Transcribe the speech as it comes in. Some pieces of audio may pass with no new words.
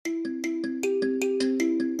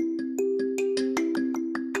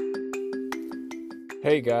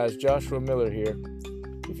Hey guys, Joshua Miller here.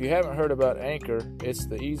 If you haven't heard about Anchor, it's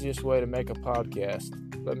the easiest way to make a podcast.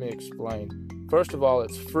 Let me explain. First of all,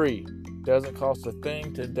 it's free. It doesn't cost a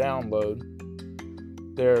thing to download.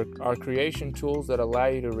 There are creation tools that allow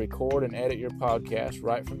you to record and edit your podcast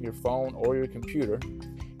right from your phone or your computer.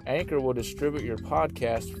 Anchor will distribute your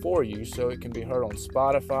podcast for you so it can be heard on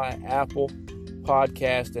Spotify, Apple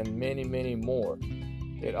Podcast, and many, many more.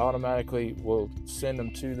 It automatically will send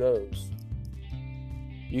them to those.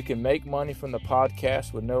 You can make money from the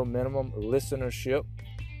podcast with no minimum listenership.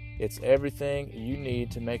 It's everything you need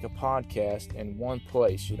to make a podcast in one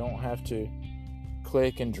place. You don't have to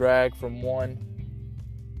click and drag from one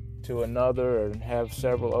to another and have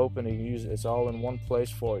several open and use it. It's all in one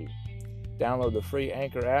place for you. Download the free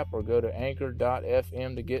Anchor app or go to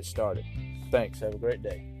anchor.fm to get started. Thanks. Have a great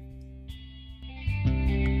day.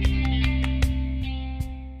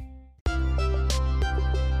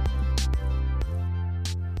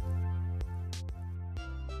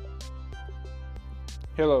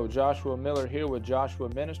 Hello, Joshua Miller here with Joshua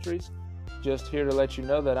Ministries. Just here to let you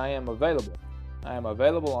know that I am available. I am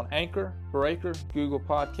available on Anchor, Breaker, Google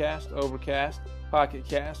Podcast, Overcast, Pocket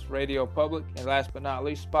Cast, Radio Public, and last but not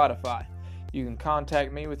least, Spotify. You can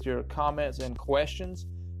contact me with your comments and questions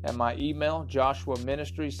at my email,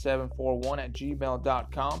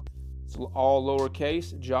 joshuaministries741@gmail.com. It's all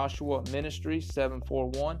lowercase,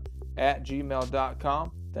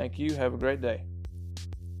 joshuaministries741@gmail.com. Thank you. Have a great day.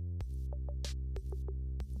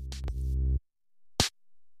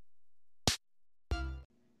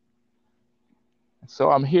 So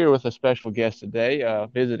I'm here with a special guest today.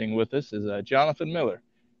 Visiting with us is Jonathan Miller,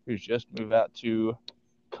 who's just moved out to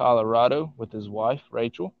Colorado with his wife,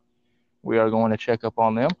 Rachel. We are going to check up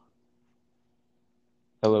on them.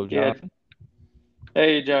 Hello, Jonathan. Yeah.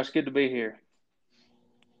 Hey, Josh. Good to be here.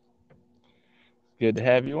 Good to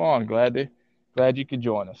have you on. Glad you could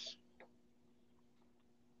join us.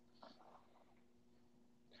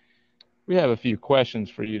 We have a few questions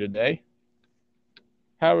for you today.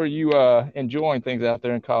 How are you enjoying things out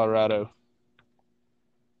there in Colorado?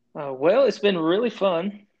 Well, it's been really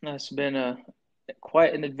fun. It's been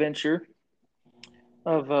quite an adventure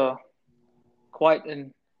of quite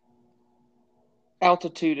an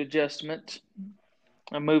altitude adjustment.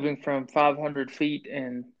 I'm moving from 500 feet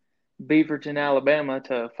in Beaverton, Alabama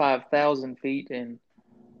to 5,000 feet in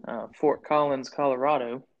Fort Collins,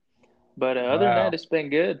 Colorado. But other than that, it's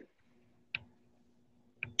been good.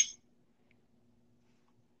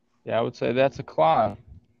 Yeah, I would say that's a climb.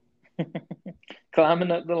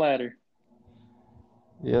 Climbing up the ladder.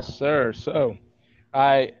 Yes, sir. So,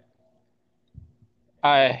 I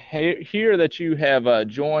hear that you have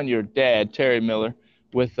joined your dad, Terry Miller,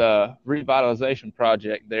 with a revitalization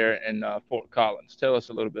project there in Fort Collins. Tell us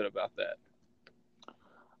a little bit about that.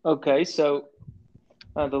 Okay, so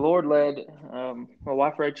the Lord led my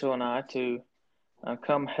wife Rachel and I to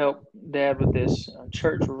come help Dad with this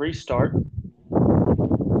church restart.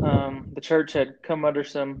 The church had come under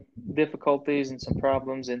some difficulties and some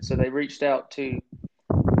problems, and so they reached out to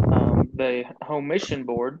the home mission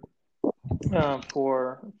board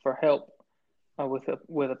for help with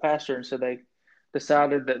a pastor, and so they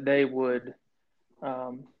decided that they would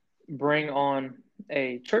bring on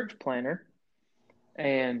a church planner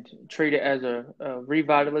and treat it as a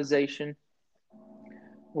revitalization.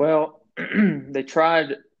 Well, they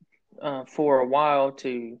tried for a while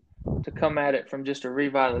to come at it from just a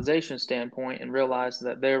revitalization standpoint and realized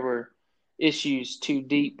that there were issues too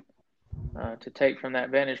deep to take from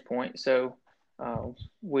that vantage point. So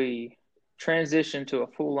we transitioned to a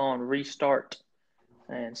full-on restart,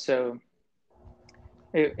 and so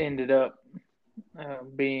it ended up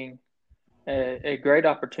being a great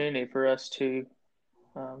opportunity for us to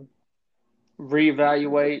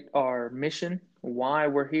reevaluate our mission, why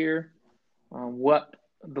we're here, what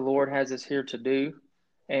the Lord has us here to do,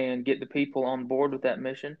 and get the people on board with that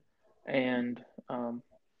mission, and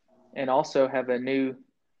also have a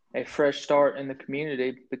fresh start in the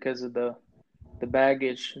community because of the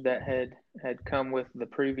baggage that had come with the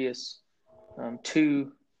previous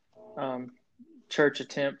two church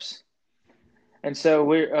attempts. And so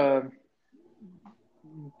we're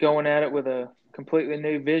going at it with a completely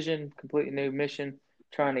new vision, completely new mission,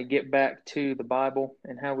 trying to get back to the Bible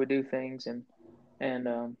and how we do things and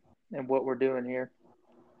what we're doing here.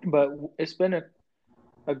 But it's been a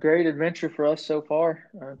great adventure for us so far,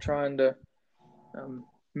 trying to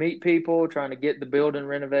meet people, trying to get the building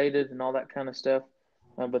renovated and all that kind of stuff.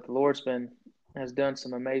 But the Lord's has done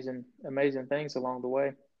some amazing things along the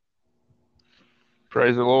way.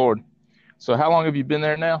 Praise the Lord. So how long have you been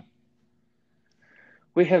there now?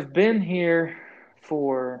 We have been here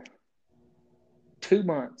for 2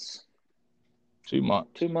 months. 2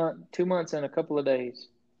 months. 2 months and a couple of days.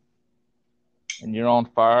 And you're on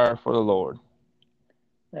fire for the Lord.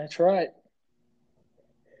 That's right.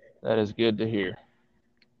 That is good to hear.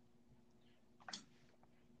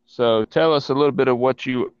 So tell us a little bit of what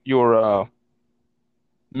your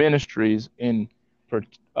ministries in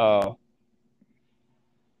uh,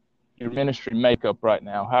 your ministry makeup right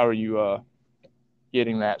now. How are you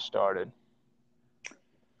getting that started?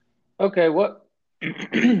 Okay, what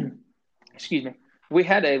excuse me. We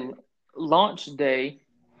had a launch day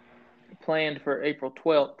planned for April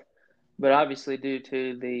 12th, but obviously due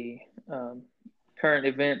to the current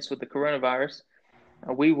events with the coronavirus,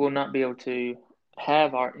 we will not be able to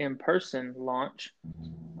have our in-person launch,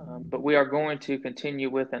 but we are going to continue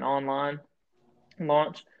with an online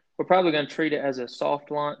launch. We're probably going to treat it as a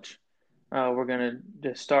soft launch. We're going to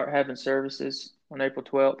just start having services on April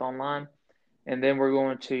 12th online, and then we're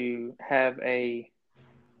going to have a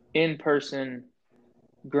in-person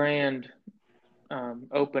grand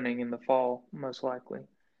opening in the fall, most likely.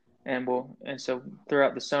 And so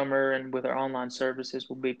throughout the summer and with our online services,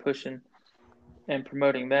 we'll be pushing and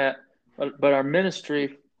promoting that. But our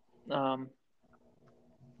ministry,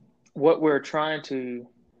 what we're trying to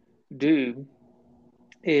do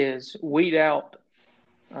is weed out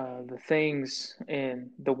the things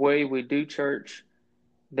in the way we do church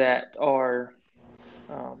that are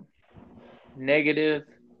negative,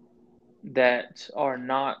 that are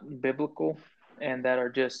not biblical, and that are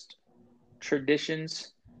just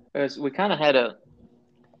traditions. As we kind of had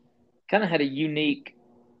a unique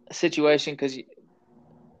situation because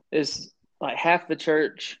it's like half the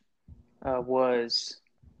church was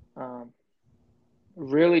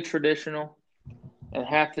really traditional, and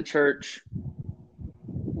half the church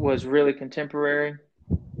was really contemporary,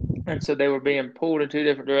 and so they were being pulled in two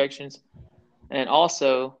different directions. And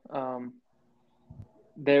also,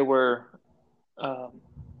 they were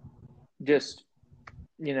just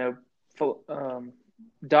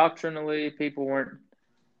doctrinally, people weren't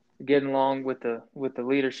getting along with the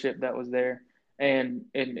leadership that was there, and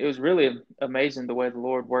it was really amazing the way the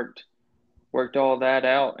Lord worked all that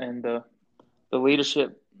out, and the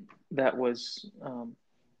leadership that was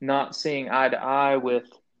not seeing eye to eye with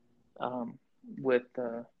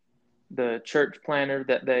the church planner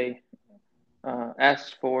that they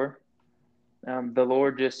asked for. The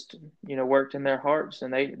Lord just worked in their hearts,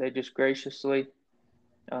 and they just graciously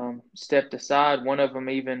stepped aside. One of them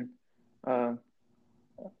even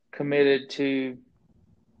committed to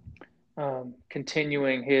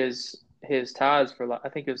continuing his tithes for I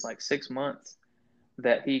think it was like 6 months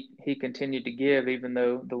that he continued to give, even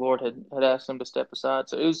though the Lord had asked him to step aside.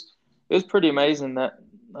 So it was pretty amazing that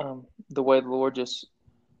the way the Lord just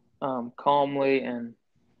calmly and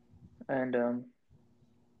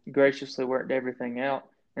graciously worked everything out.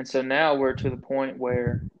 And so now we're to the point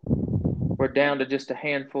where we're down to just a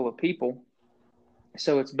handful of people.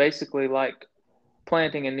 So it's basically like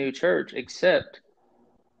planting a new church, except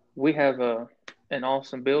we have an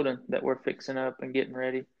awesome building that we're fixing up and getting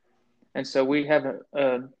ready. And so we have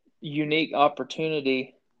a unique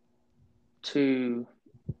opportunity to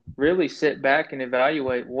really sit back and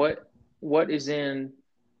evaluate what is in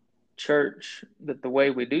church, that the way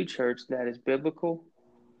we do church, that is biblical,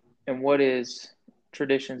 and what is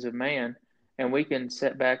traditions of man. And we can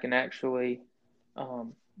sit back and actually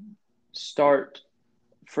start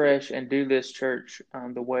fresh and do this church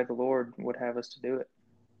the way the Lord would have us to do it.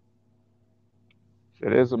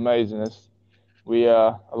 It is amazing.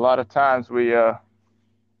 A lot of times we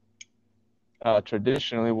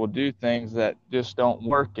traditionally will do things that just don't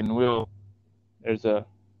work, and we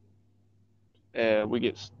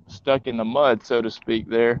get stuck in the mud, so to speak,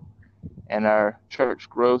 there, and our church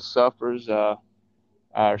growth suffers,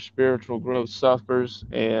 our spiritual growth suffers,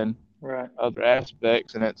 and Right. other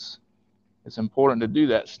aspects. And it's important to do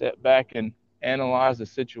that, step back and analyze the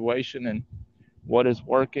situation and what is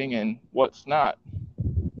working and what's not.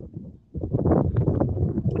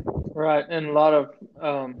 Right. And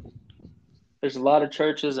there's a lot of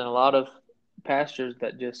churches and a lot of pastors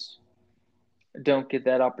that just don't get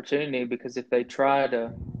that opportunity, because if they try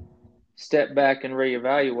to step back and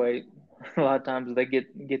reevaluate, a lot of times they get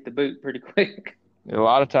the boot pretty quick. A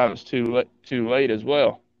lot of times too late as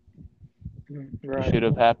well. Right. It should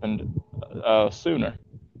have happened sooner.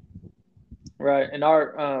 Right. And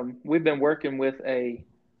we've been working with a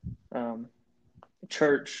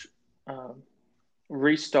church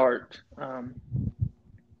restart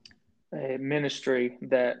a ministry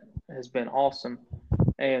that has been awesome,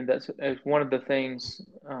 and that's one of the things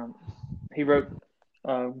he wrote.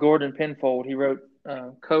 Gordon Penfold, he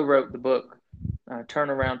co-wrote the book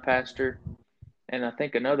Turnaround Pastor, and I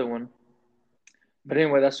think another one. But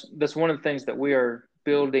anyway, that's one of the things that we are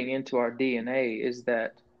building into our DNA is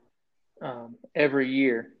that every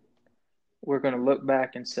year we're going to look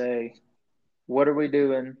back and say, what are we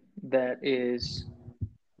doing that is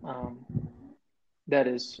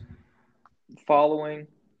following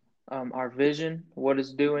our vision? What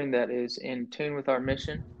is doing that is in tune with our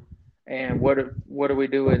mission? And what are we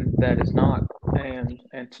doing that is not? And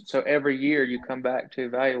so every year you come back to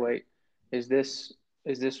evaluate: is this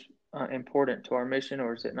important to our mission,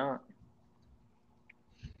 or is it not?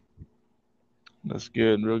 That's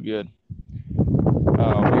good, real good.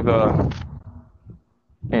 We've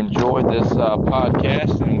enjoyed this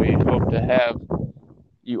podcast, and we hope to have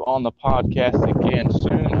you on the podcast again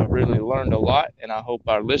soon. I've really learned a lot, and I hope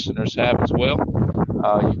our listeners have as well.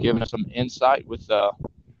 You've given us some insight with the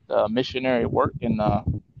missionary work in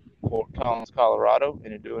Fort Collins, Colorado,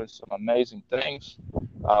 and you're doing some amazing things.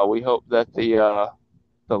 We hope that the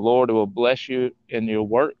Lord will bless you in your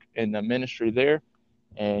work in the ministry there,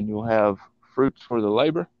 and you'll have fruits for the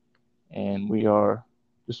labor. And we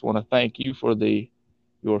just want to thank you for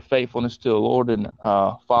your faithfulness to the Lord and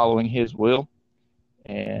following His will.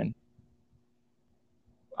 And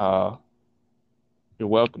you're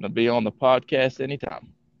welcome to be on the podcast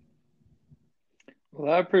anytime.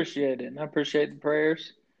 Well, I appreciate it, and I appreciate the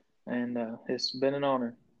prayers, and it's been an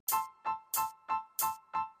honor.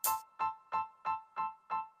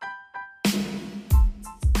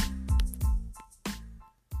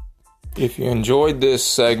 If you enjoyed this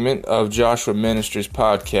segment of Joshua Ministries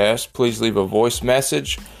podcast, please leave a voice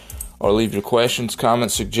message or leave your questions,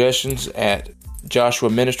 comments, suggestions at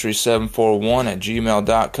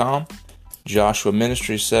joshuaministries741@gmail.com,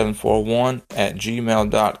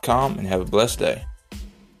 joshuaministries741@gmail.com, and have a blessed day.